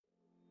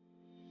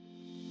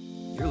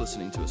You're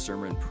listening to a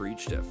sermon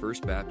preached at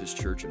First Baptist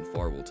Church in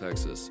Farwell,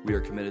 Texas. We are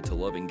committed to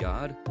loving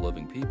God,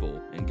 loving people,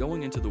 and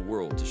going into the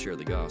world to share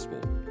the gospel.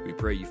 We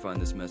pray you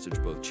find this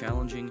message both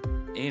challenging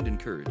and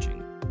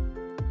encouraging.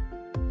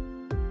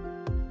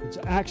 It's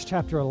Acts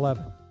chapter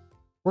 11.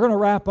 We're going to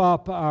wrap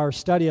up our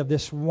study of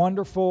this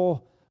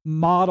wonderful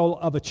model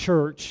of a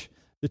church,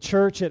 the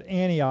church at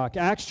Antioch.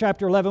 Acts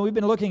chapter 11, we've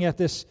been looking at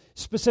this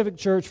specific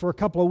church for a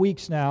couple of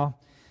weeks now.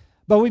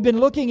 But we've been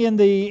looking in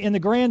the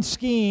grand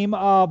scheme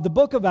of the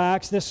book of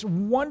Acts, this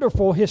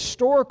wonderful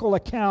historical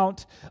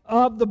account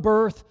of the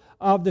birth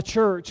of the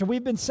church. And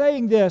we've been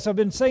saying this, I've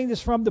been saying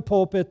this from the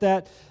pulpit,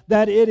 that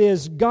it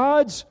is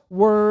God's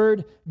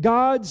Word,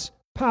 God's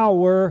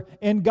power,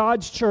 and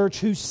God's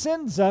church who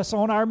sends us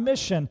on our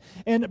mission.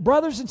 And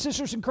brothers and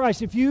sisters in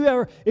Christ, if you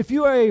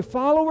are a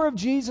follower of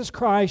Jesus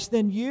Christ,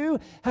 then you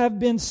have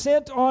been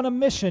sent on a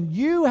mission.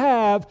 You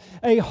have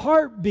a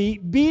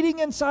heartbeat beating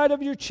inside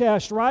of your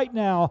chest right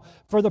now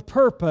for the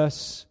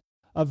purpose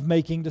of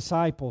making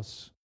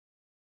disciples.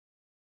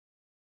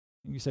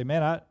 You say,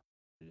 man,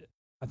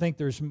 I think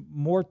there's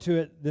more to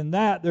it than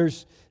that.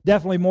 There's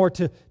definitely more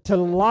to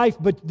life,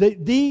 but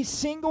the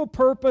single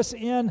purpose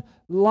in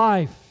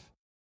life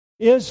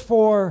is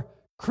for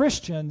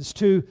Christians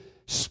to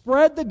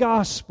spread the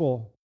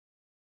gospel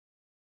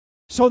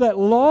so that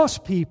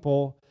lost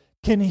people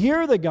can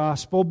hear the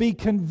gospel, be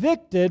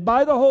convicted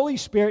by the Holy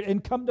Spirit,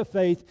 and come to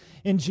faith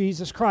in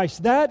Jesus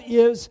Christ. That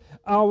is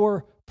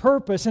our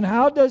purpose. And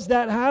how does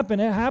that happen?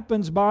 It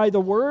happens by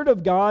the Word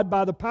of God,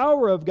 by the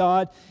power of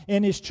God,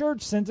 and His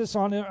church sent us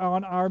on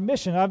our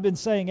mission. I've been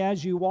saying,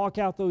 as you walk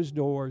out those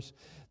doors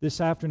this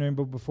afternoon,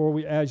 but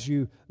as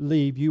you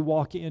leave, you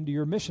walk into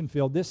your mission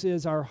field. This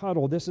is our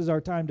huddle. This is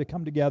our time to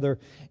come together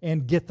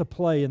and get the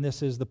play, and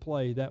this is the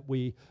play that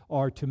we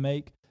are to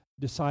make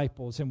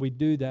disciples. And we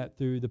do that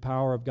through the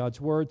power of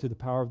God's Word, through the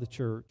power of the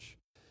church,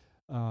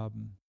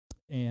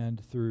 and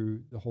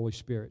through the Holy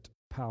Spirit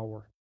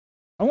power.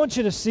 I want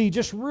you to see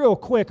just real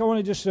quick. I want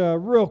to just a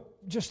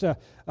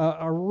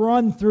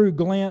run through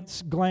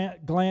glance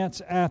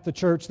at the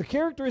church. The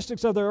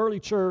characteristics of the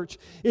early church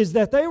is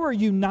that they were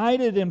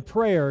united in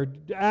prayer.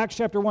 Acts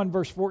chapter 1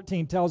 verse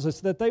 14 tells us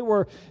that they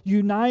were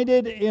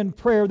united in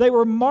prayer. They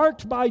were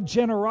marked by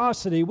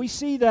generosity. We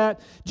see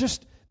that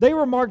they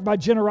were marked by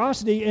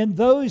generosity in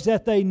those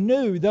that they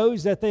knew,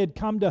 those that they had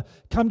come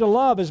to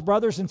love as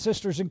brothers and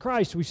sisters in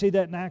Christ. We see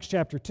that in Acts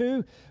chapter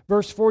 2,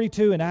 verse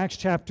 42, and Acts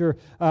chapter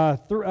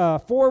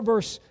 4,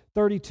 verse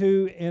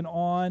 32, and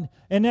on.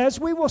 And as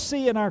we will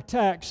see in our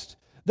text,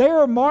 they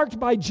are marked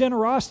by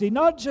generosity,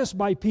 not just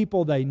by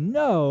people they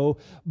know,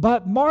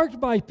 but marked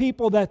by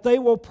people that they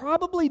will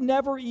probably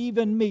never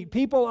even meet,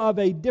 people of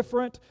a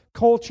different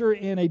culture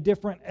and a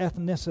different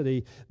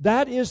ethnicity.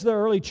 That is the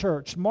early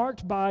church,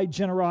 marked by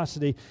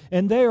generosity,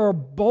 and they are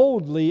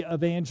boldly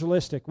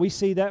evangelistic. We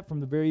see that from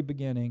the very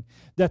beginning,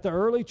 that the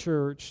early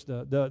church,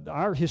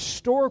 our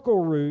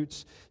historical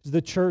roots,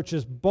 the church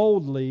is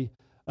boldly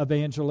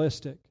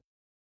evangelistic.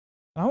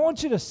 I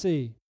want you to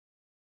see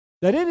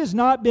that it has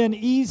not been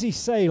easy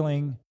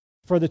sailing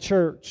for the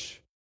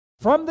church.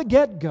 From the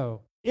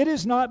get-go, it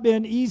has not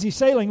been easy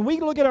sailing. We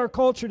look at our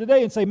culture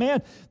today and say,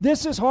 man,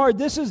 this is hard,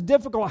 this is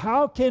difficult.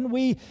 How can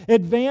we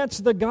advance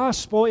the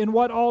gospel in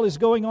what all is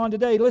going on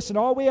today? Listen,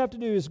 all we have to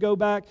do is go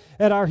back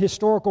at our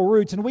historical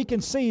roots, and we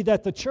can see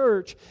that the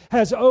church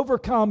has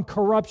overcome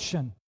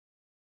corruption.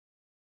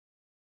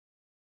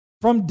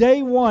 From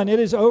day one, it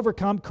has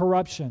overcome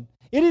corruption.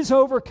 It has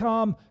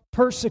overcome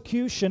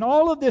persecution.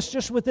 All of this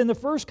just within the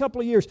first couple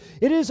of years.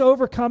 It has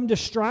overcome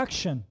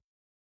distraction.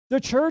 The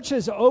church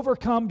has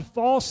overcome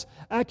false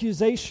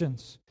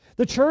accusations.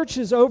 The church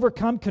has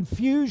overcome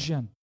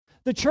confusion.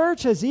 The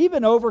church has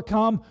even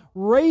overcome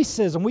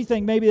racism. We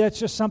think maybe that's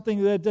just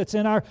something that's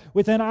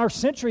within our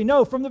century.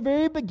 No, from the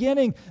very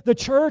beginning, the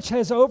church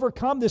has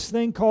overcome this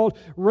thing called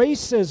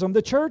racism.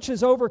 The church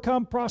has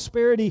overcome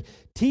prosperity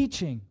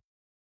teaching.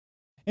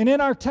 And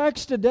in our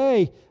text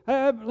today,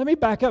 let me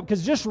back up,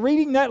 because just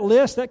reading that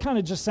list, that kind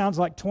of just sounds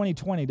like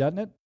 2020, doesn't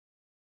it?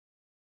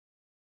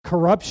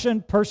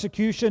 Corruption,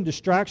 persecution,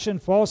 distraction,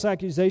 false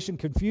accusation,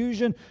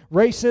 confusion,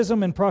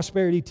 racism, and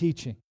prosperity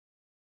teaching.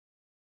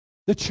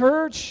 The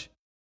church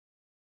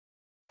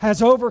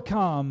has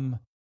overcome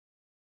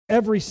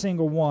every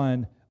single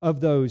one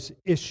of those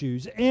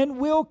issues and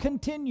will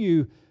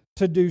continue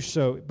to do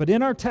so. But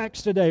in our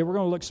text today, we're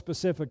going to look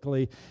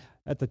specifically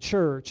at the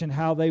church and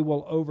how they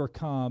will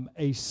overcome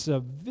a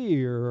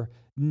severe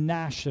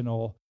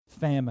national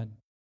famine.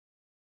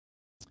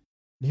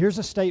 Here's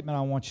a statement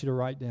I want you to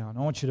write down.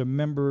 I want you to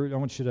remember, I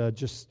want you to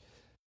just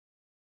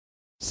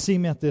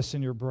cement this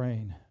in your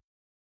brain.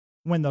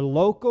 When the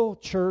local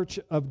church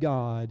of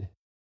God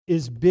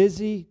is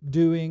busy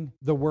doing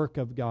the work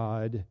of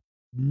God,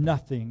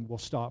 nothing will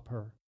stop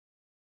her.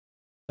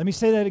 Let me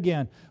say that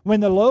again. When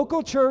the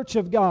local church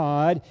of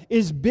God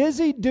is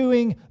busy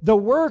doing the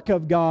work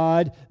of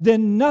God,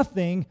 then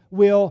nothing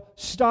will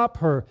stop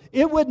her.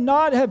 It would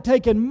not have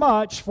taken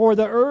much for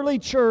the early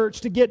church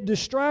to get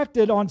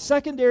distracted on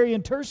secondary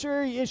and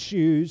tertiary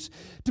issues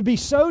to be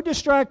so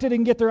distracted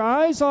and get their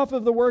eyes off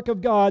of the work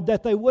of God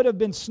that they would have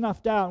been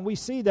snuffed out. And we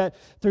see that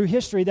through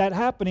history, that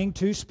happening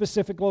to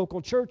specific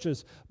local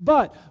churches.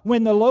 But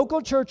when the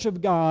local church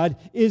of God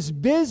is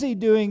busy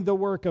doing the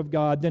work of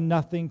God, then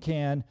nothing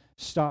can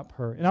stop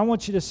her. And I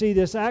want you to see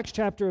this, Acts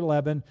chapter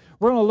 11.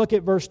 We're going to look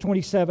at verse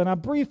 27. I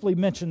briefly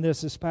mentioned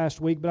this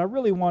past week, but I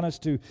really want us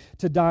to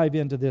dive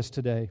into this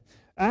today.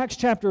 Acts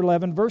chapter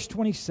 11, verse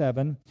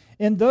 27.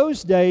 In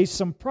those days,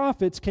 some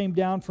prophets came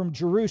down from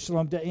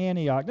Jerusalem to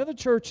Antioch. Now, the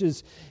church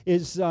is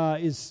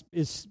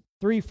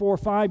 3, 4,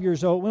 5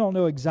 years old. We don't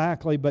know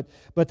exactly, but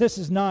this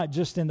is not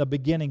just in the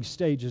beginning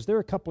stages. They're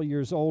a couple of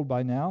years old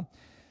by now.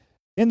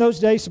 In those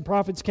days, some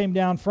prophets came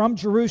down from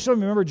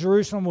Jerusalem. Remember,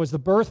 Jerusalem was the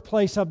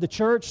birthplace of the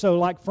church. So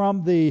like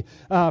from the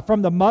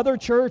mother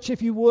church,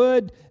 if you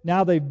would,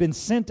 now they've been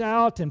sent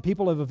out and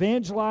people have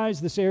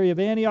evangelized this area of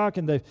Antioch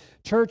and the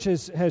church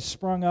has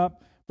sprung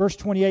up. Verse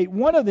 28,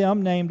 one of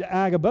them, named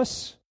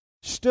Agabus,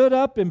 stood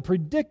up and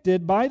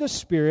predicted by the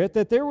Spirit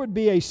that there would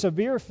be a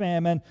severe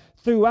famine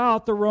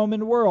throughout the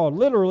Roman world,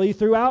 literally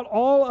throughout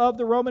all of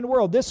the Roman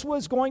world. This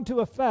was going to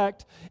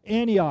affect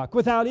Antioch.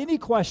 Without any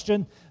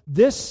question,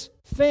 this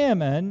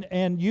famine,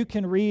 and you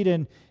can read,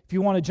 and if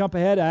you want to jump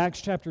ahead to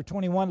Acts chapter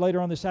 21 later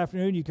on this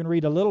afternoon, you can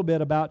read a little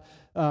bit about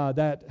how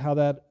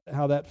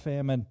that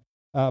famine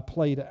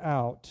played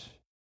out.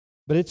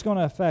 But it's going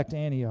to affect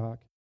Antioch.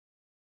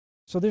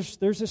 So there's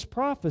this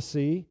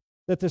prophecy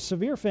that the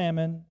severe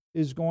famine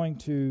is going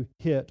to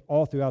hit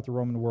all throughout the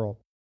Roman world.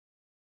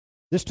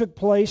 This took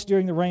place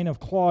during the reign of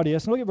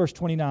Claudius. Look at verse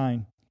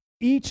 29.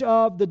 Each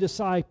of the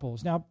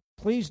disciples. Now,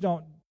 please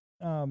don't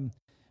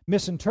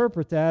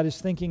misinterpret that as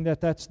thinking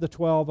that that's the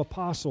 12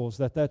 apostles,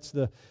 that's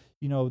the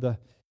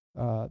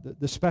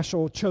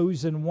special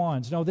chosen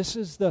ones. No, this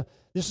is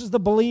the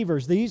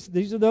believers.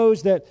 These are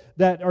those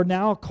that are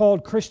now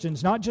called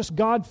Christians, not just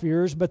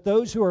God-fearers, but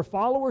those who are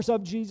followers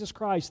of Jesus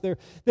Christ.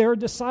 They're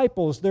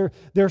disciples.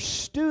 They're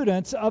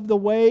students of the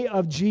way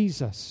of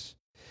Jesus.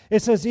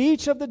 It says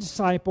each of the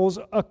disciples,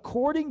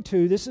 according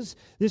to, this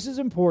is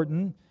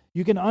important,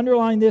 you can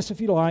underline this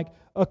if you like,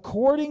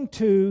 according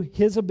to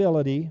his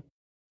ability,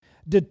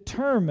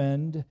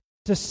 determined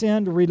to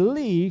send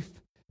relief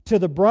to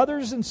the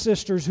brothers and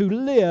sisters who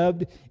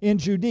lived in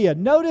Judea.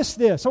 Notice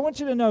this. I want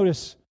you to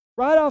notice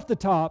right off the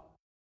top,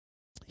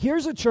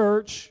 here's a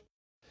church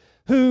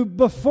who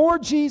before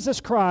Jesus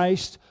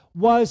Christ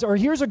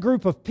here's a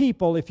group of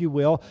people, if you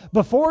will,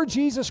 before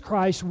Jesus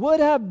Christ would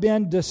have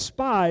been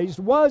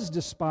was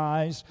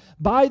despised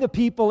by the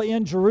people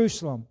in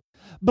Jerusalem.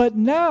 But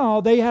now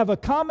they have a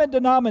common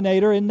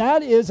denominator, and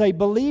that is a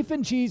belief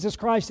in Jesus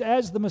Christ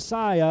as the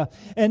Messiah.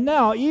 And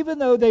now, even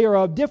though they are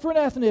of different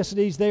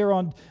ethnicities, they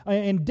are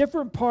in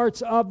different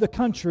parts of the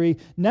country,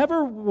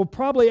 never will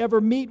probably ever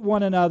meet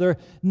one another,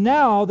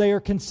 now they are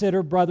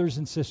considered brothers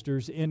and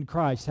sisters in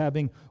Christ,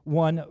 having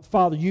one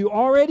Father. You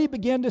already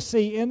begin to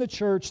see in the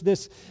church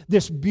this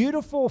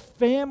beautiful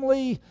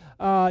family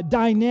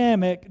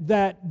dynamic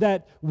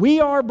that we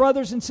are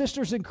brothers and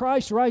sisters in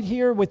Christ right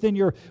here within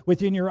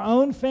your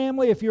own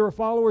family, if you're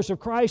followers of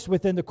Christ,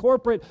 within the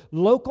corporate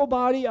local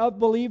body of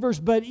believers,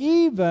 but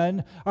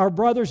even our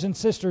brothers and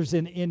sisters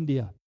in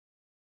India,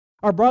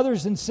 our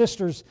brothers and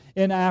sisters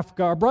in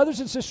Africa, our brothers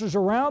and sisters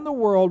around the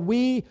world.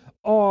 We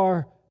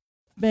are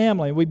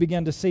family. We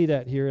begin to see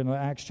that here in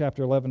Acts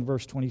chapter 11,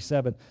 verse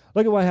 27.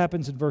 Look at what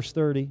happens in verse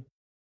 30.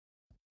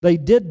 They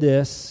did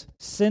this,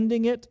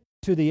 sending it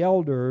to the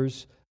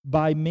elders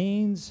by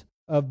means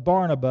of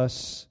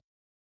Barnabas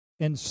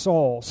and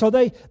Saul. So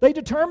they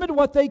determined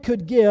what they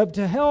could give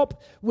to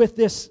help with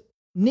this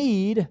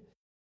need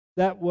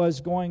that was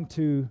going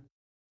to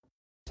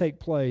take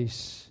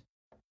place.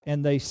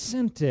 And they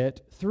sent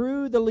it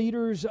through the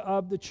leaders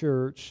of the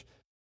church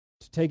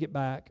to take it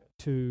back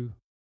to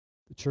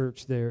the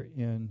church there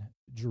in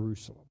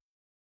Jerusalem.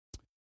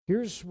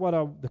 Here's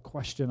the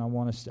question I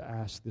want us to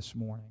ask this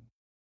morning.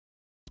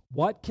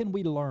 What can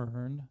we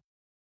learn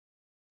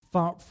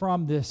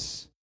from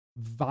this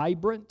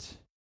vibrant,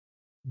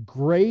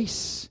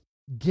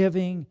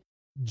 grace-giving,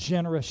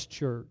 generous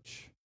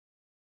church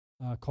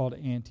called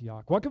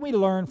Antioch? What can we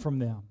learn from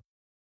them?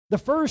 The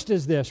first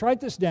is this.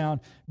 Write this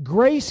down.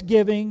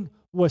 Grace-giving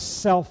was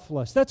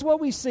selfless. That's what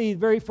we see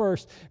very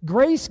first.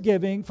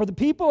 Grace-giving for the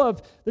people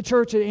of the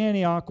church at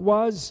Antioch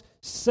was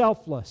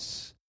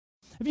selfless.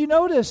 If you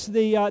notice,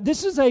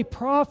 this is a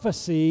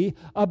prophecy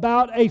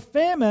about a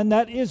famine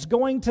that is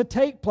going to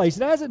take place.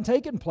 It hasn't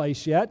taken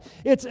place yet.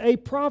 It's a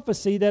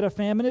prophecy that a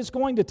famine is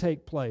going to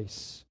take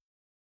place.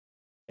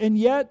 And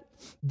yet,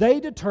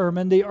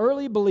 the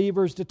early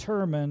believers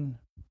determine,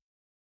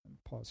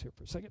 pause here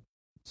for a second.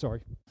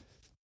 Sorry.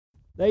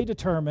 They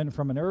determine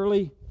from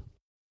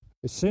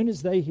as soon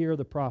as they hear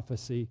the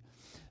prophecy,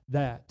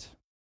 that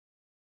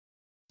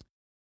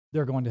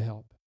they're going to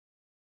help.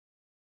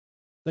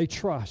 They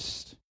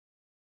trust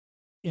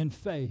in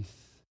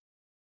faith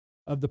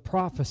of the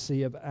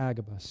prophecy of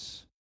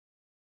Agabus.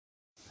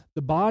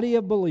 The body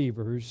of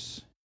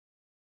believers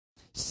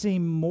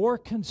seem more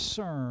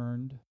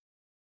concerned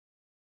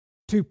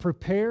to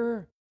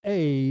prepare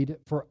aid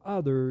for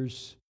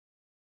others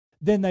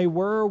than they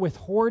were with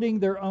hoarding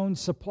their own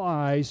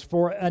supplies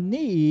for a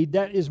need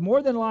that is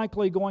more than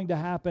likely going to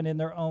happen in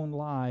their own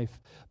life,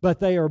 but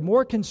they are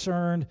more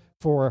concerned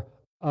for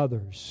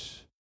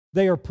others.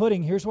 They are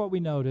putting, here's what we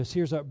notice,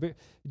 here's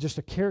just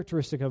a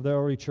characteristic of the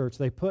early church,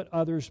 they put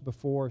others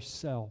before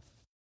self.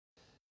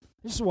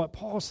 This is what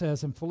Paul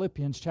says in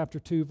Philippians chapter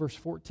 2, verse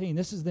 14.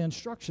 This is the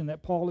instruction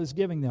that Paul is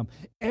giving them.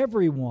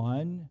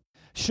 Everyone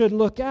should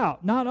look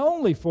out, not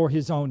only for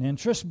his own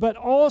interest, but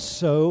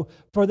also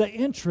for the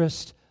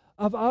interest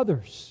of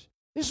others.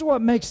 This is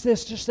what makes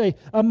this just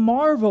a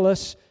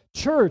marvelous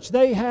church.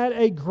 They had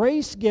a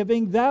grace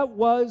giving that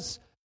was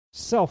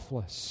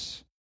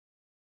selfless.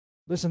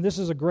 Listen, this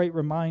is a great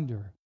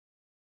reminder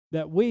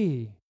that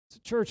we, as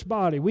a church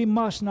body, we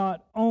must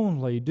not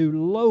only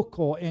do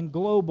local and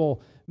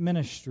global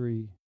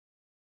ministry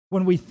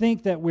when we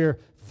think that we're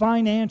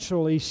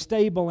financially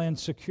stable and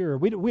secure.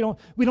 We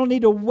don't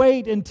need to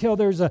wait until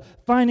there's a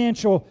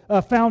financial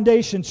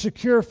foundation,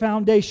 secure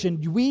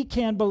foundation. We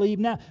can believe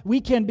now. We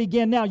can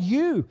begin now.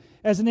 You,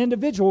 as an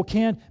individual,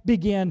 can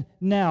begin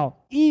now,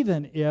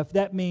 even if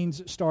that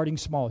means starting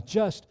small.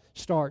 Just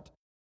start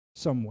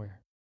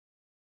somewhere.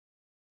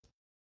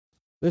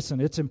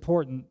 Listen, it's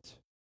important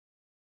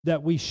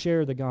that we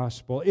share the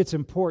gospel. It's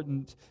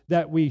important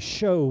that we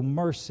show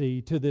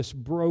mercy to this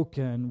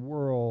broken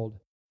world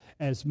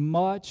as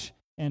much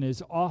and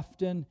as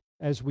often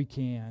as we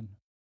can.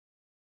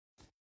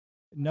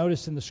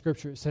 Notice in the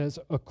Scripture it says,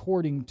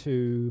 according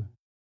to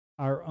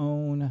our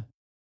own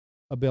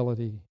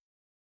ability.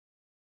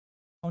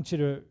 I want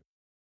you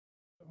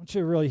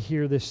to really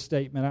hear this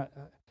statement.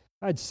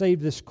 I'd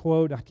saved this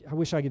quote. I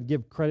wish I could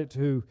give credit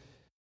to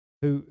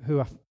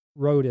who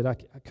wrote it. I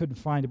couldn't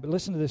find it. But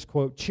listen to this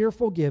quote.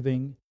 Cheerful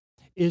giving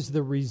is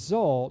the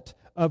result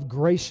of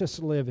gracious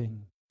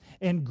living.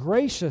 And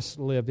gracious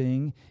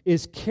living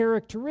is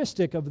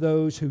characteristic of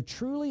those who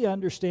truly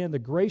understand the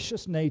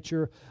gracious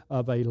nature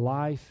of a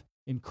life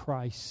in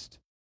Christ.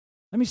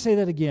 Let me say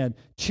that again.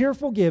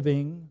 Cheerful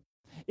giving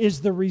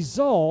is the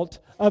result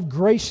of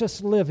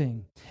gracious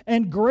living.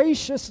 And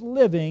gracious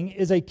living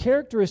is a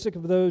characteristic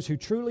of those who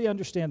truly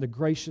understand the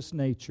gracious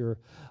nature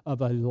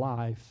of a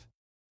life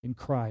in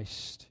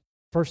Christ.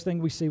 First thing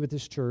we see with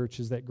this church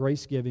is that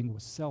grace giving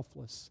was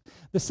selfless.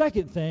 The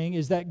second thing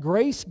is that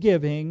grace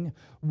giving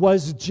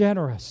was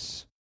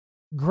generous.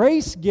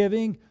 Grace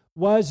giving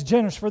was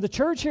generous. For the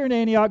church here in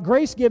Antioch,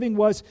 grace giving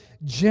was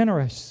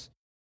generous.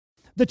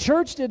 The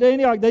church at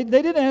Antioch, they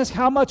didn't ask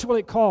how much will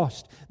it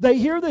cost. They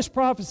hear this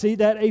prophecy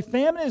that a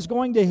famine is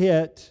going to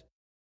hit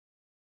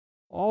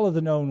all of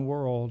the known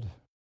world.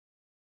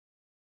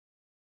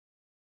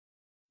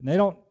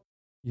 And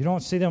you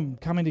don't see them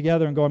coming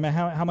together and going, man,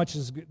 how much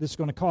is this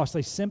going to cost?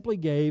 They simply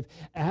gave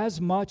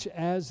as much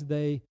as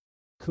they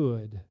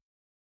could.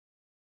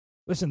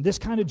 Listen, this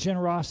kind of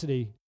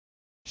generosity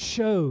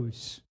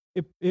shows,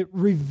 it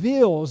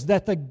reveals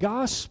that the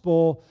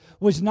gospel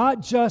was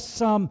not just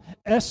some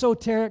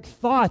esoteric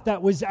thought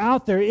that was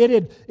out there.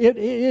 It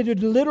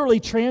had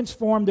literally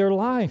transformed their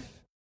life.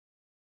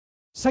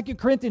 2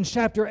 Corinthians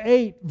chapter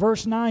 8,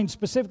 verse 9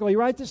 specifically.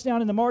 Write this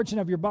down in the margin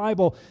of your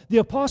Bible. The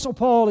Apostle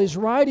Paul is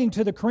writing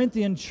to the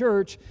Corinthian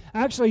church.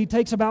 Actually, he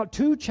takes about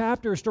 2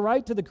 chapters to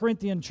write to the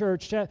Corinthian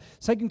church. 2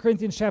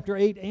 Corinthians chapter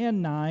 8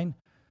 and 9.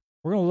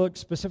 We're going to look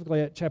specifically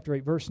at chapter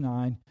 8, verse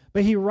 9.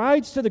 But he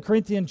writes to the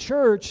Corinthian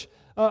church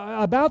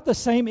about the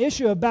same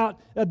issue, about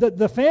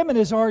the famine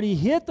has already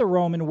hit the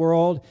Roman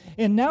world.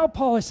 And now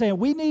Paul is saying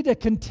we need to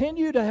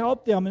continue to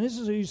help them.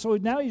 And so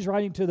now he's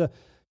writing to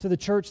the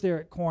church there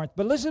at Corinth.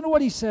 But listen to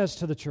what he says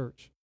to the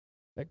church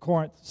at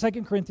Corinth.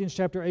 2 Corinthians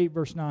chapter 8,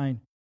 verse 9.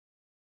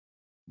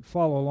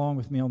 Follow along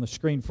with me on the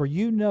screen. For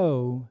you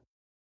know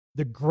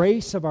the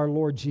grace of our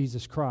Lord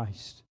Jesus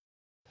Christ.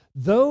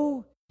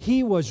 Though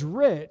he was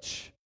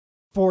rich,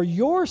 for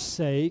your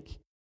sake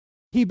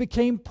he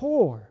became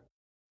poor.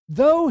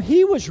 Though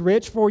he was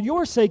rich, for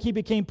your sake he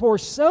became poor,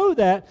 so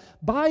that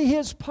by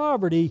his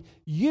poverty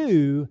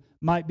you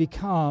might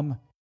become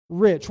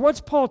rich. What's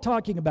Paul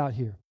talking about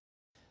here?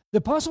 The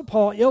Apostle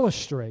Paul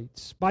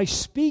illustrates by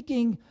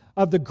speaking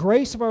of the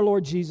grace of our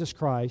Lord Jesus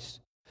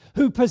Christ,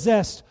 who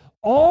possessed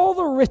all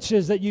the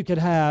riches that you could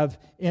have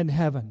in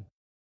heaven.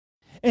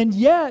 And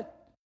yet,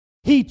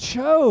 he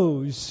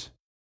chose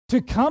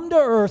to come to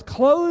earth,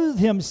 clothe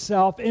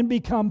himself, and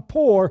become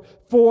poor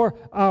for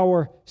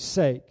our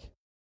sake.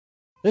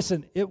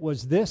 Listen, it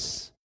was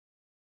this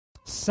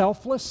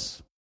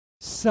selfless,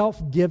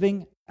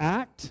 self-giving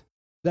act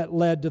that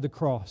led to the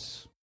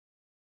cross,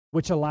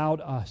 which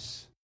allowed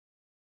us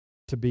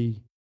to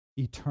be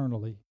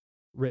eternally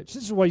rich.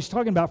 This is what he's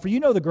talking about. For you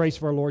know the grace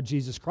of our Lord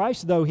Jesus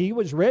Christ, though he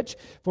was rich,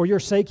 for your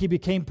sake he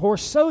became poor,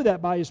 so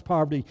that by his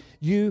poverty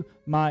you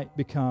might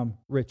become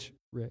rich.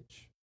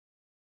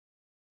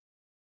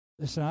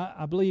 Listen,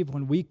 I believe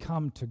when we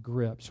come to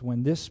grips,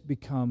 when this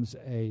becomes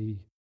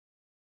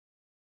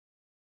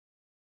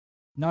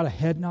not a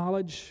head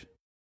knowledge,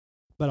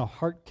 but a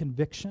heart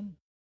conviction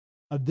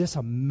of this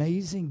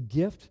amazing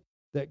gift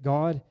that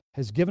God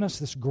has given us,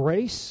 this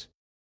grace,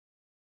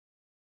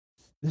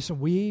 Listen,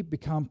 we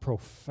become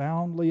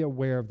profoundly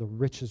aware of the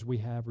riches we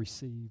have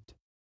received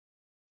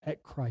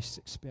at Christ's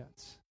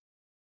expense.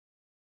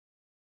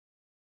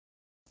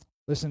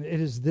 Listen, it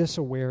is this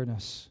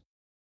awareness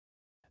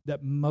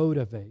that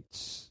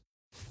motivates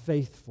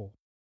faithful,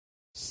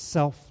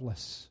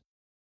 selfless,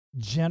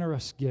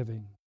 generous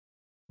giving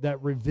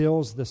that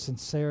reveals the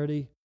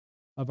sincerity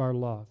of our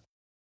love.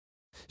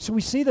 So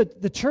we see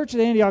that the church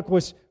at Antioch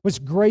was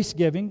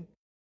grace-giving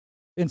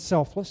and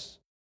selfless.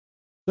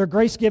 Their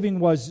grace-giving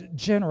was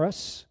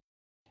generous.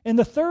 And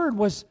the third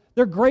was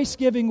their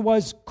grace-giving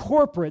was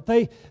corporate.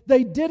 They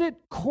did it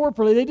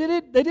corporately.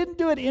 They didn't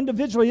do it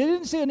individually. They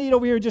didn't see a need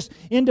over here just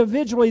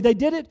individually. They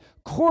did it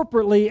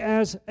corporately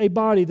as a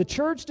body. The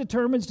church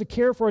determines to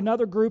care for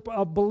another group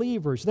of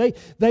believers.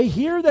 They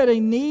hear that a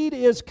need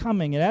is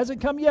coming. It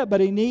hasn't come yet,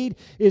 but a need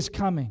is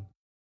coming.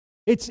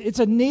 It's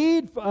a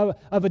need of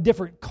a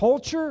different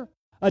culture,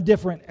 a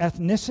different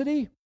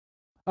ethnicity,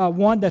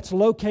 one that's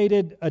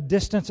located a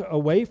distance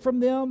away from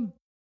them.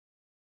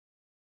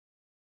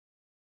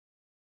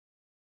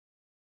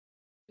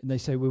 And they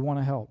say, we want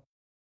to help.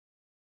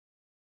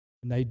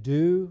 And they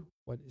do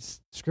what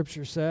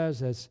Scripture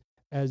says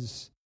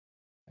as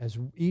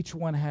each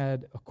one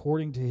had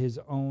according to his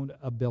own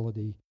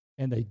ability.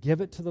 And they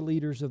give it to the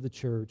leaders of the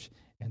church,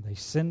 and they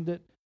send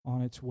it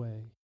on its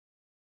way.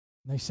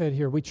 And they said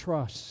here, we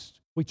trust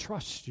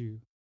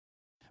you.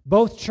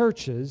 Both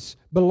churches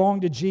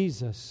belong to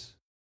Jesus.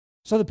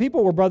 So the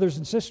people were brothers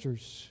and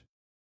sisters.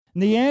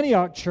 And the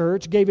Antioch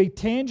church gave a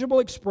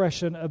tangible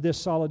expression of this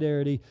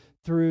solidarity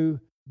through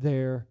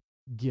their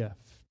gift.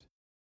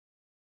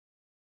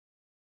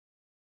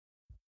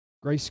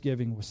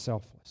 Grace-giving was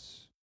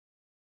selfless.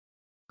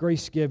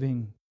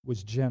 Grace-giving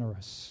was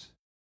generous.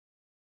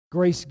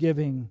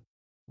 Grace-giving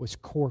was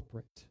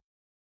corporate.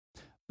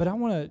 But I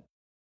want to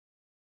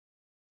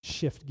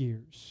shift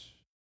gears.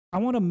 I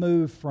want to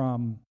move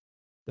from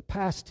the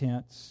past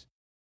tense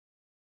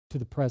to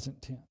the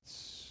present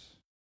tense.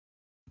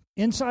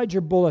 Inside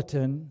your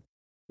bulletin,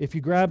 if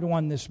you grabbed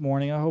one this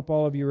morning, I hope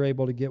all of you are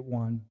able to get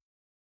one.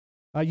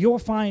 You'll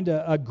find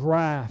a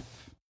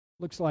graph.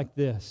 Looks like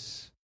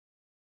this.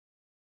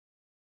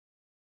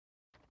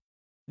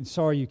 And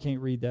sorry you can't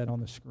read that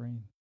on the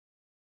screen.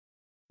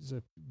 It's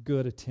a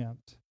good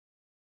attempt.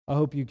 I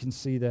hope you can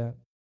see that.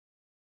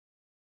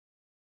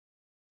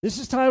 This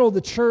is titled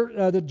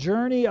The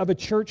Journey of a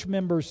Church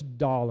Member's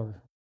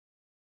Dollar.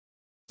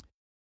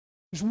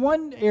 There's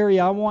one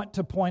area I want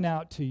to point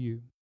out to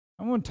you.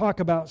 I want to talk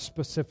about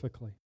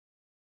specifically.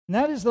 And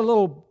that is the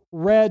little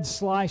red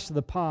slice of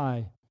the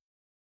pie.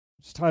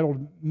 It's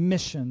titled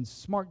Missions.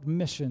 It's marked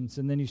Missions,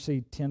 and then you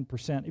see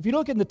 10%. If you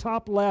look in the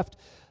top left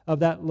of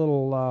that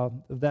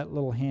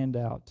little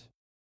handout,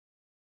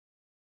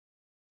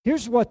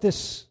 here's what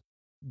this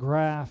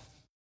graph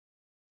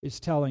is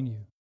telling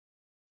you.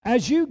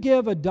 As you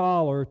give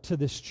 $1 to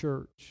this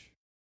church,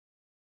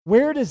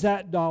 where does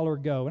that dollar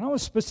go? And I want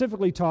to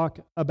specifically talk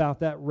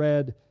about that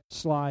red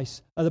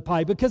slice of the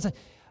pie, because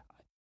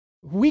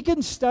we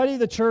can study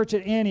the church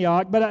at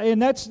Antioch,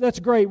 and that's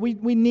great.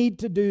 We need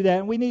to do that,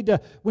 and we need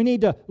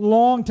to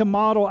long to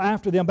model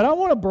after them. But I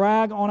want to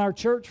brag on our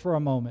church for a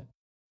moment,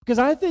 because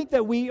I think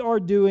that we are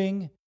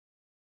doing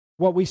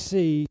what we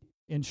see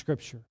in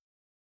Scripture.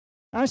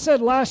 I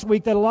said last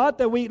week that a lot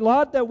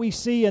that we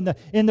see in the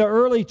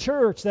early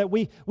church that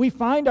we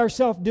find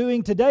ourselves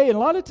doing today, and a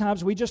lot of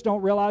times we just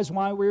don't realize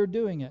why we're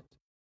doing it.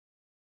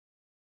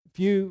 If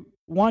you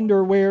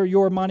wonder where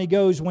your money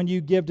goes when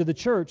you give to the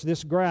church,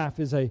 this graph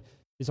is a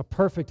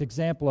perfect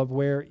example of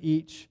where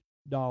each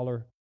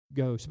dollar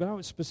goes. But I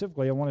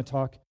want to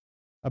talk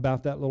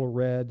about that little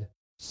red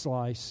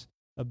slice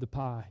of the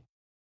pie.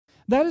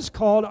 That is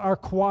called our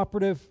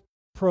cooperative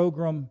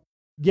program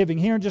giving.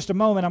 Here in just a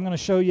moment, I'm going to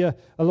show you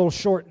a little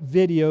short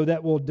video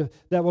that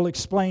will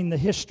explain the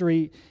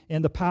history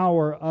and the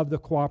power of the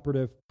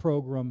cooperative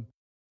program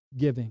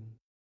giving.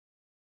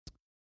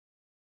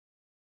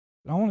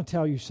 I want to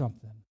tell you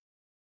something.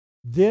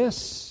 It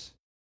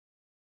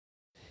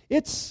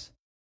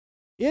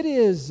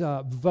is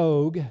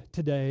vogue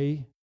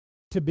today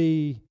to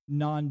be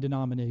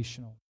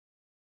non-denominational.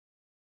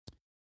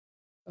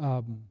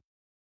 And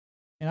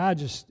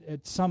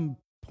at some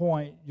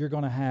point, you're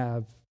going to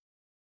have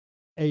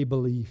a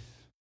belief.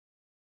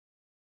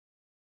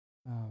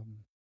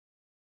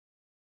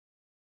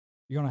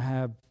 You're going to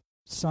have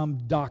some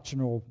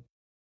doctrinal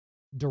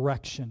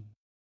direction.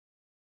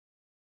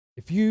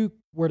 If you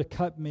were to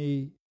cut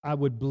me, I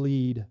would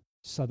bleed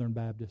Southern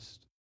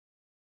Baptist.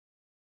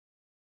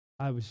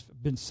 I've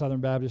been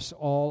Southern Baptist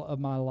all of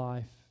my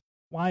life.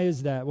 Why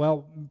is that?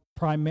 Well,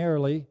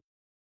 primarily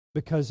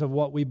because of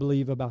what we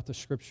believe about the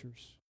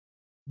Scriptures.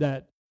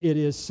 That it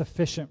is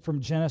sufficient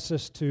from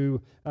Genesis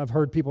to, I've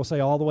heard people say,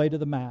 all the way to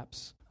the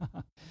maps.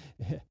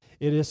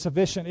 It is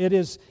sufficient. It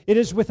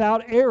is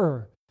without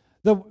error.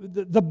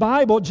 The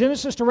Bible,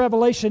 Genesis to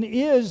Revelation,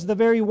 is the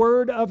very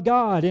Word of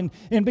God. And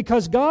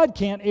because God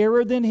can't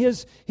err, then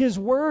His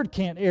Word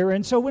can't err.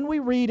 And so when we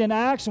read in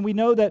Acts, and we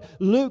know that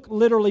Luke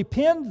literally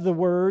penned the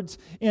words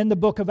in the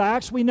book of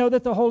Acts, we know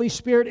that the Holy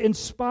Spirit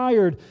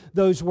inspired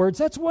those words.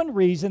 That's one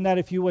reason that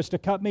if you was to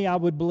cut me, I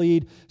would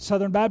bleed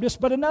Southern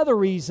Baptist. But another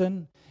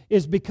reason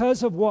is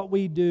because of what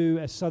we do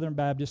as Southern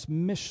Baptists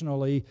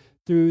missionally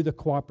through the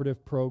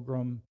cooperative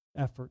program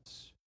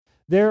efforts.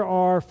 There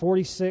are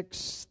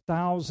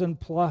 46,000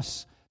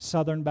 plus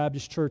Southern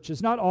Baptist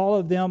churches. Not all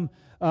of them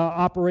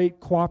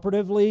operate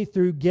cooperatively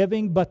through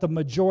giving, but the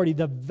majority,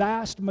 the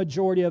vast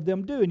majority of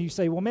them do. And you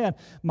say, well, man,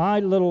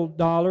 my little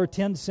dollar,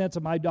 10 cents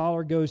of my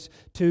dollar goes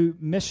to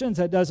missions.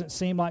 That doesn't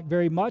seem like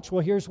very much.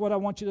 Well, here's what I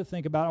want you to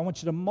think about. I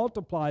want you to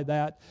multiply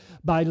that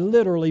by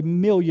literally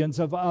millions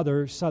of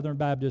other Southern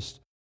Baptists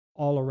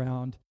all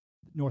around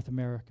North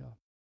America.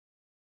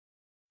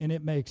 And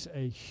it makes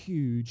a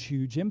huge,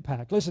 huge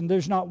impact. Listen,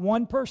 there's not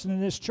one person in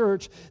this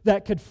church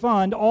that could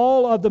fund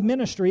all of the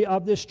ministry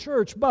of this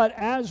church. But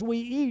as we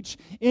each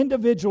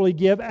individually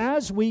give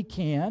as we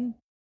can,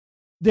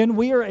 then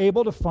we are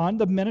able to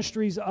fund the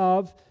ministries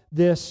of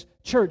this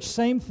church.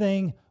 Same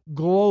thing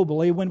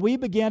globally. When we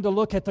began to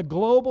look at the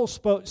global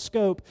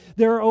scope,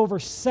 there are over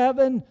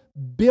 7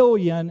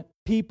 billion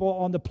people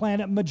on the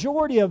planet,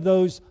 majority of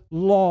those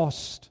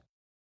lost.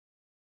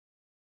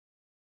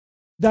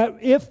 That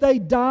if they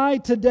die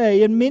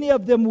today, and many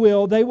of them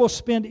will, they will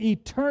spend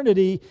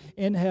eternity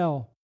in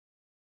hell.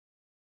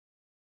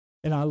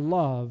 And I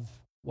love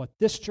what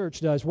this church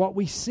does. What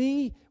we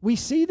see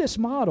this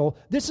model.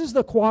 This is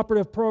the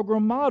cooperative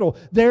program model.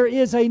 There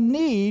is a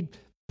need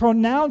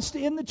pronounced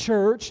in the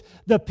church.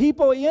 The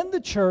people in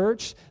the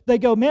church, they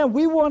go, man,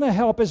 we want to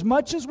help as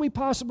much as we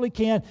possibly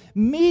can,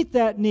 meet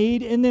that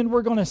need, and then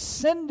we're going to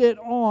send it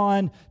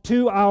on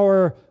to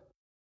our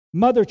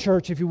mother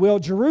church, if you will,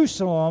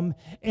 Jerusalem,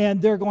 and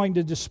they're going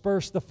to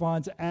disperse the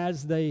funds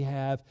as they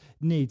have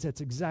needs. That's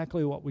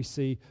exactly what we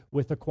see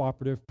with the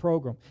cooperative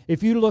program.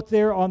 If you look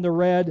there on the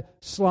red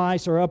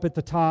slice or up at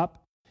the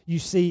top, you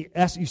see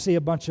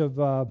a bunch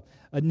of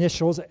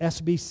initials,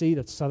 SBC,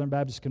 that's Southern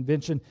Baptist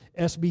Convention,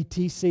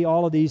 SBTC,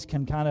 all of these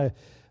can kind of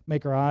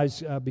make our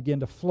eyes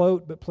begin to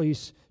float, but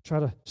please try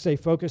to stay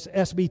focused.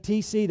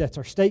 SBTC, that's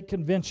our state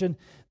convention.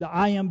 The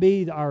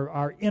IMB,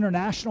 our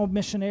international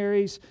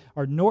missionaries.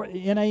 Our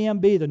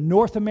NAMB, the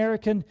North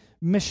American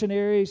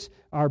missionaries.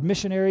 Our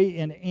missionary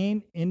in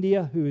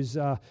India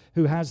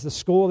who has the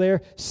school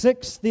there.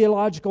 6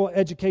 theological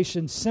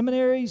education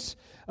seminaries.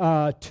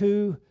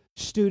 2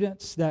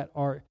 students that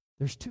are,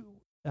 there's 2.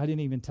 I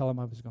didn't even tell them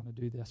I was going to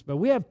do this, but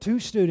we have 2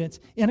 students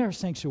in our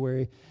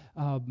sanctuary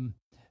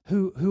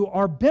who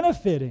are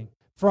benefiting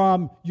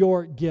from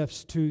your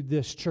gifts to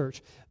this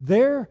church.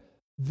 Their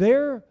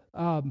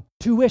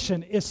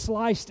tuition is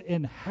sliced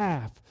in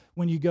half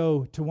when you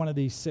go to one of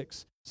these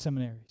 6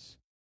 seminaries.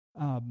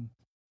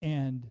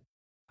 And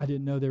I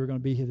didn't know they were going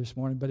to be here this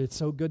morning, but it's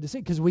so good to see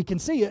because we can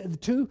see the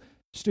 2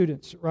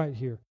 students right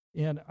here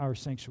in our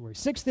sanctuary.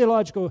 6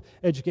 theological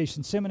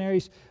education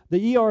seminaries,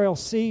 the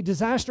ERLC,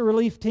 disaster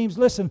relief teams.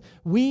 Listen,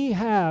 we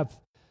have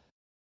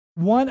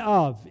one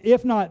of,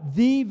 if not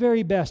the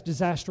very best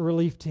disaster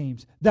relief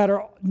teams that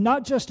are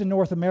not just in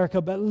North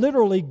America, but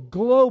literally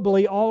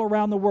globally all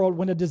around the world.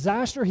 When a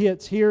disaster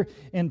hits here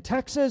in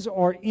Texas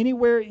or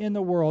anywhere in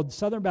the world,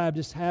 Southern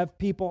Baptists have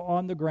people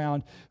on the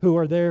ground who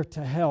are there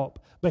to help.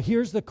 But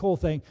here's the cool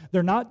thing.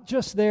 They're not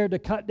just there to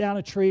cut down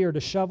a tree or to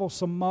shovel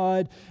some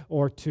mud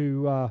or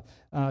to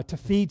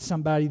feed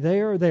somebody. They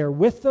are there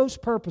with those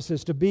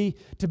purposes to be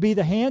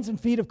the hands and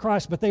feet of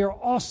Christ, but they are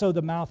also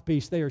the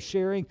mouthpiece. They are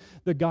sharing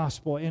the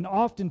gospel. And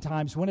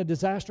oftentimes when a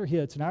disaster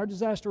hits, and our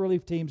disaster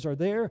relief teams are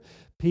there,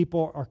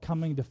 people are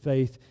coming to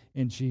faith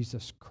in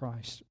Jesus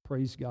Christ.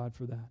 Praise God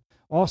for that.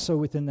 Also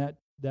within that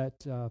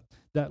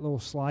little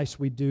slice,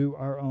 we do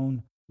our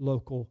own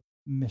local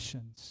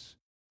missions.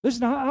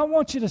 Listen, I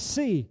want you to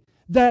see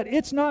that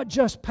it's not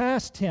just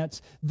past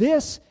tense.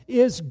 This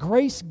is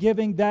grace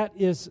giving that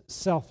is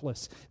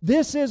selfless.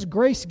 This is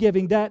grace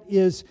giving that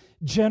is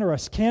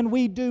generous. Can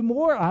we do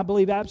more? I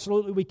believe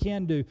absolutely we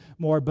can do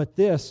more, but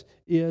this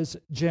is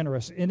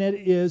generous, and it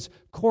is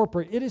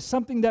corporate. It is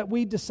something that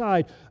we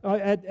decide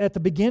at the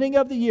beginning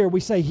of the year. We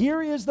say,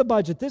 here is the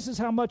budget. This is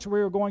how much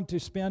we're going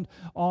to spend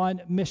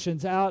on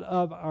missions out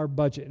of our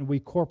budget, and we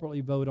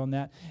corporately vote on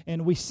that,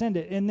 and we send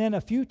it. And then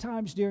a few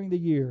times during the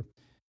year,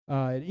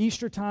 at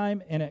Easter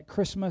time and at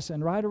Christmas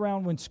and right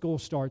around when school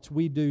starts,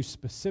 we do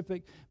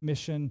specific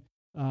mission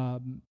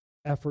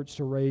efforts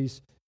to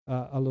raise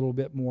a little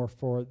bit more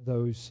for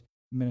those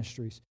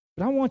ministries.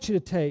 But I want you to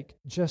take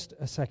just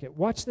a second.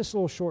 Watch this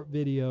little short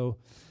video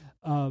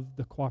of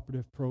the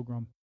cooperative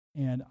program,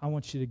 and I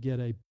want you to get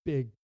a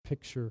big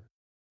picture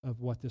of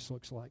what this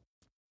looks like.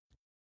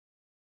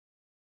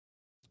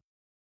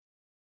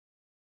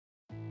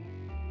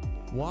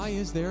 Why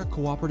is there a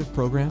cooperative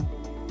program?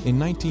 In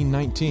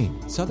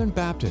 1919, Southern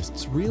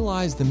Baptists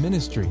realized the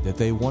ministry that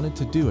they wanted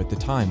to do at the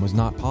time was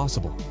not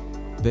possible.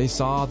 They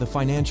saw the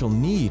financial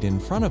need in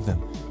front of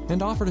them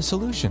and offered a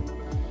solution.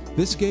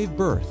 This gave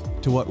birth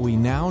to what we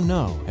now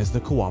know as the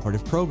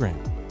cooperative program.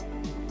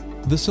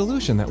 The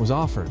solution that was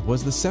offered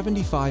was the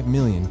 75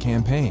 million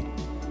campaign.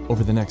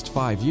 Over the next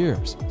 5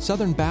 years,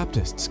 Southern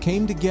Baptists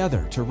came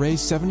together to raise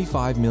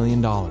 $75 million.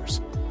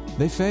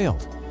 They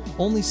failed.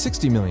 Only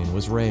 $60 million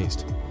was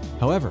raised.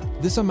 However,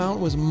 this amount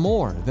was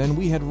more than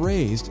we had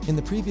raised in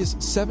the previous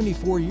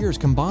 74 years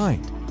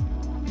combined.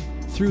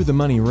 Through the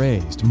money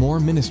raised, more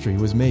ministry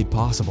was made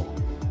possible.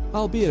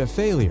 Albeit a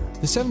failure,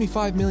 the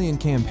 75 million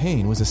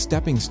campaign was a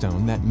stepping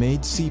stone that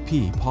made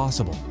CP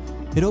possible.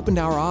 It opened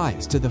our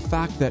eyes to the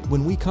fact that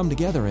when we come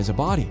together as a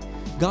body,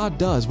 God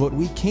does what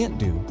we can't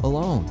do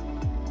alone.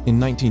 In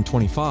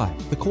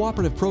 1925, the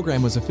cooperative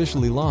program was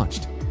officially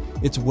launched.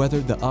 It's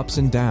weathered the ups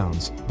and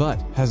downs,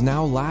 but has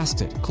now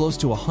lasted close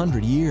to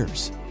 100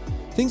 years.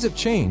 Things have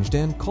changed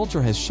and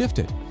culture has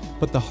shifted,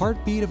 but the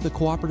heartbeat of the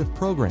cooperative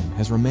program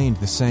has remained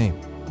the same.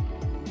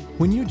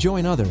 When you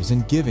join others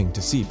in giving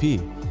to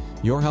CP,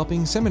 you're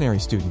helping seminary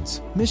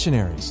students,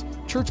 missionaries,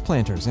 church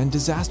planters, and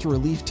disaster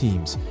relief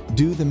teams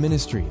do the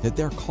ministry that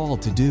they're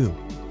called to do.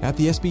 At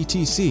the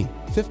SBTC,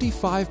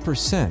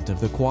 55%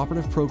 of the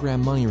cooperative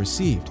program money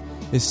received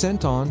is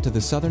sent on to the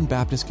Southern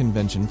Baptist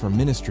Convention for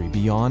ministry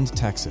beyond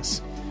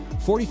Texas.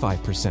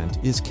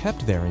 45% is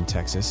kept there in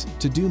Texas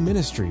to do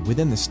ministry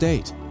within the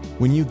state.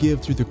 When you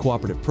give through the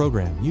cooperative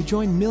program, you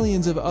join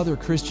millions of other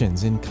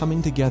Christians in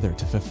coming together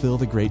to fulfill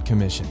the Great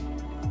Commission.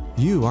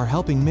 You are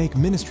helping make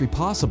ministry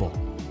possible.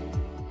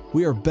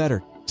 We are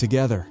better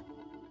together.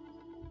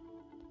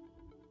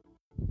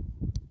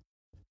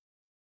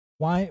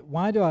 Why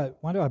do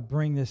I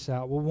bring this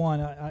out? Well, one,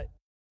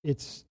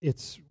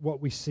 it's what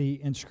we see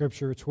in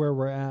Scripture. It's where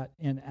we're at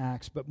in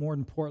Acts. But more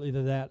importantly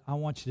than that, I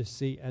want you to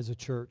see as a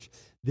church,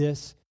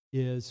 this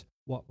is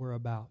what we're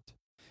about.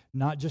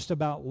 Not just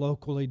about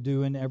locally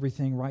doing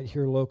everything right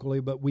here locally,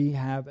 but we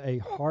have a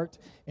heart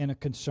and a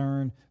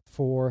concern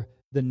for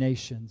the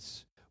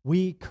nations.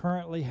 We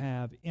currently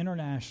have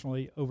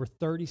internationally over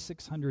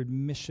 3,600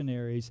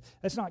 missionaries.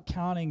 That's not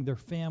counting their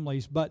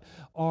families, but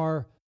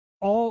are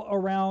all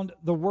around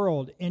the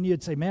world. And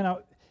you'd say, man,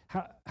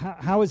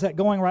 how is that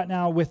going right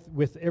now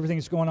with everything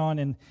that's going on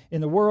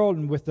in the world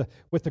and with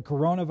the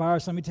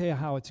coronavirus? Let me tell you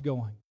how it's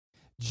going.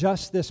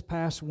 Just this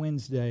past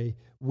Wednesday,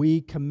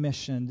 we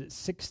commissioned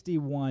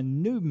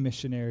 61 new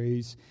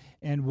missionaries,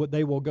 and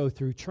they will go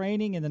through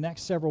training in the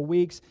next several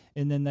weeks,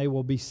 and then they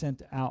will be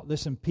sent out.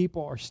 Listen,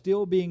 people are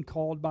still being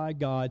called by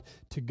God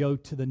to go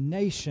to the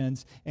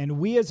nations, and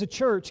we as a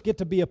church get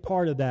to be a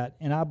part of that,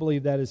 and I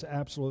believe that is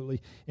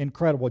absolutely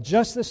incredible.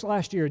 Just this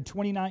last year, in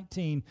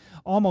 2019,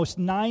 almost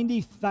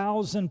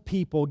 90,000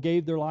 people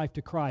gave their life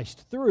to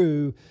Christ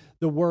through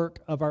the work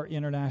of our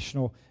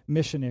international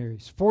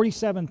missionaries.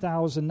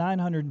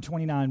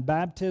 47,929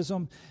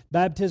 baptisms,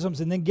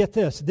 and then get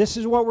this. This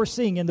is what we're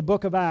seeing in the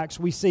book of Acts.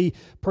 We see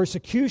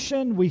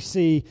persecution, we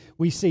see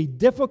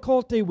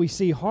difficulty, we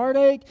see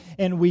heartache,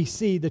 and we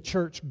see the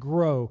church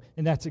grow.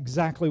 And that's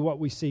exactly what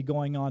we see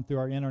going on through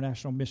our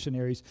international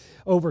missionaries.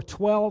 Over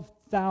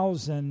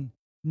 12,000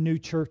 new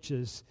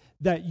churches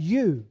that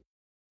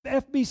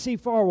FBC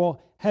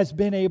Farwell, has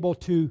been able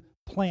to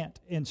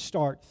plant and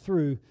start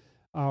through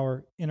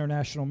our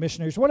international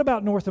missionaries. What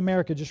about North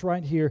America, just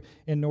right here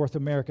in North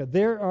America?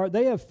 Our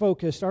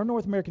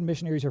North American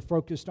missionaries are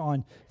focused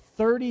on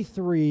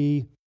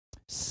 33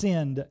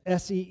 SEND,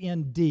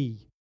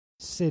 S-E-N-D,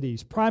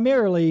 cities,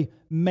 primarily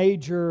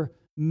major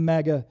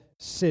mega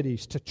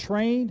cities, to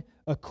train,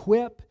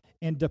 equip,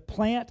 and to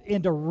plant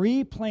and to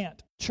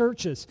replant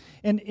churches.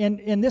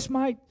 And this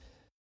might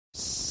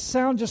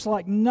sound just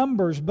like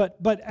numbers,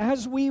 but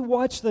as we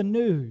watch the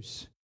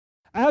news,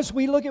 as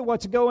we look at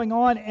what's going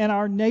on in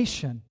our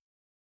nation,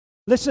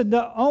 listen,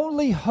 the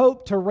only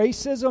hope to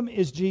racism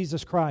is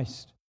Jesus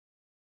Christ.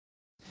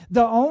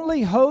 The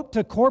only hope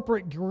to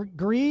corporate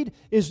greed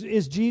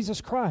is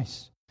Jesus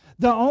Christ.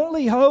 The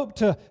only hope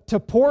to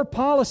poor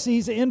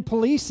policies in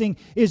policing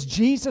is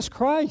Jesus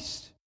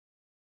Christ.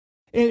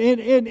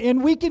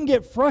 And we can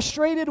get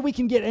frustrated, we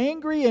can get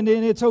angry, and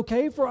it's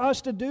okay for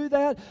us to do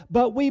that,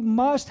 but we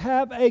must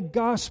have a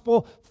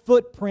gospel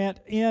footprint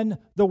in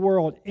the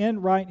world,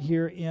 and right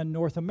here in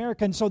North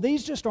America. And so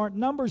these just aren't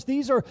numbers.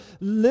 These are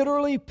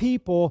literally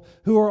people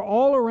who are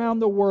all around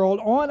the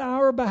world on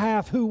our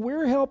behalf, who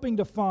we're helping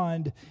to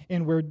fund,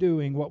 and we're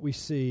doing what we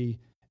see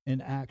in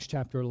Acts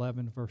chapter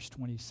 11, verse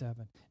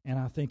 27. And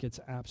I think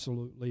it's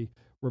absolutely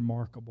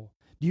remarkable.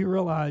 Do you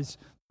realize,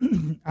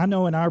 I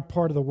know in our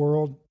part of the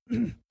world,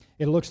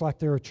 it looks like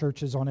there are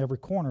churches on every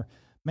corner.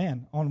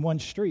 Man, on one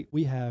street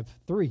we have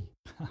 3.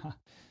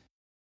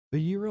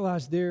 But you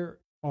realize there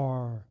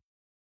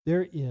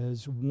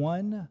is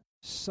one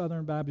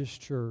Southern Baptist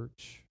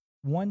church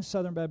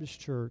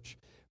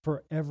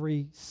for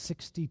every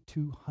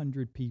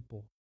 6,200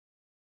 people.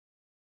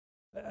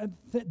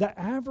 The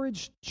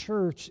average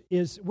church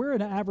we're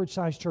an average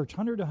sized church,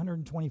 100 to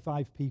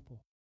 125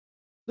 people.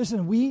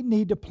 Listen, we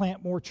need to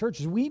plant more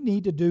churches. We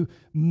need to do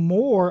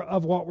more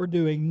of what we're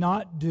doing,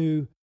 not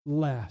do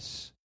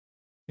less.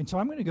 And so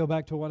I'm going to go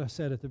back to what I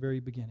said at the very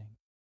beginning.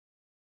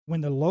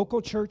 When the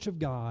local church of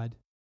God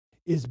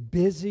is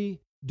busy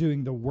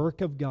doing the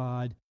work of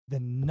God,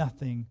 then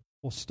nothing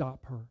will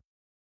stop her.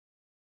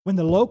 When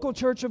the local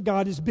church of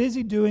God is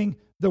busy doing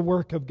the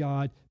work of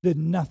God,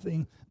 then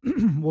nothing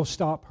will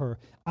stop her.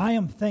 I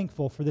am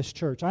thankful for this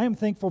church. I am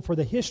thankful for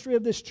the history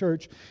of this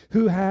church,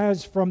 who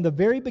has, from the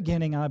very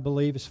beginning, I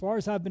believe, as far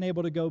as I've been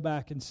able to go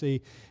back and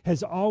see,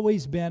 has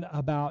always been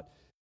about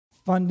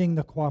funding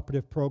the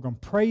cooperative program.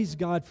 Praise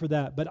God for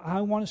that. But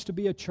I want us to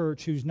be a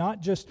church who's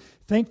not just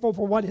thankful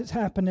for what has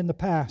happened in the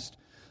past,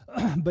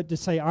 but to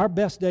say our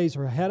best days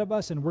are ahead of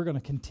us, and we're going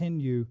to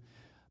continue,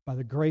 by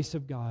the grace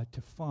of God,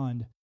 to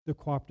fund the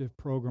cooperative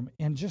program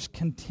and just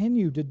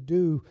continue to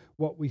do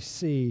what we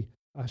see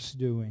us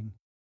doing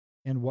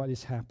and what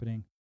is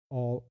happening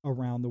all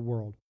around the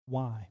world.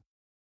 Why?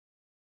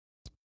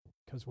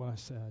 Because what I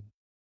said.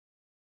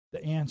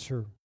 The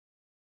answer,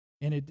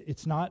 and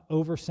it's not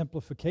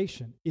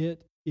oversimplification,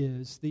 it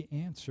is the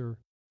answer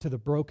to the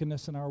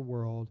brokenness in our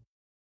world.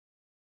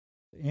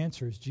 The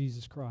answer is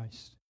Jesus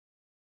Christ.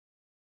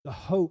 The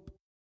hope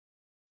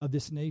of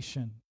this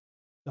nation,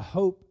 the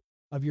hope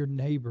of your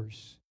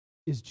neighbors,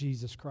 is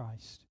Jesus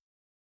Christ.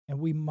 And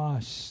we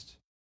must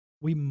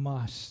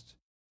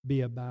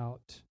be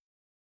about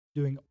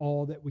doing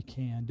all that we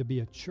can to be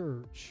a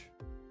church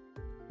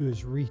who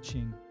is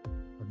reaching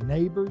our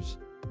neighbors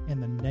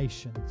and the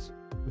nations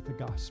with the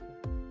gospel.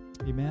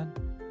 Amen.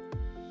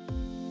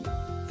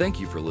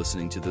 Thank you for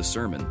listening to this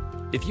sermon.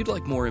 If you'd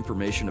like more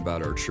information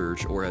about our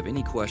church or have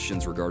any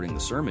questions regarding the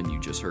sermon you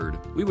just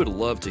heard, we would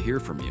love to hear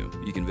from you.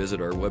 You can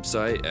visit our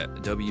website at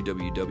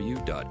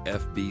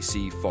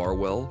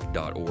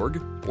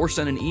www.fbcfarwell.org or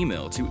send an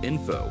email to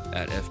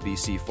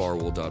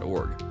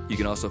info@fbcfarwell.org. You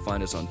can also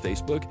find us on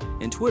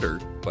Facebook and Twitter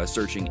by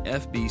searching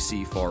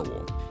FBC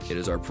Farwell. It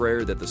is our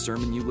prayer that the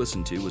sermon you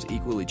listened to was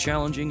equally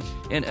challenging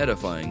and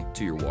edifying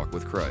to your walk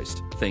with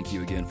Christ. Thank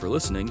you again for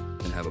listening,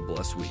 and have a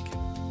blessed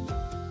week.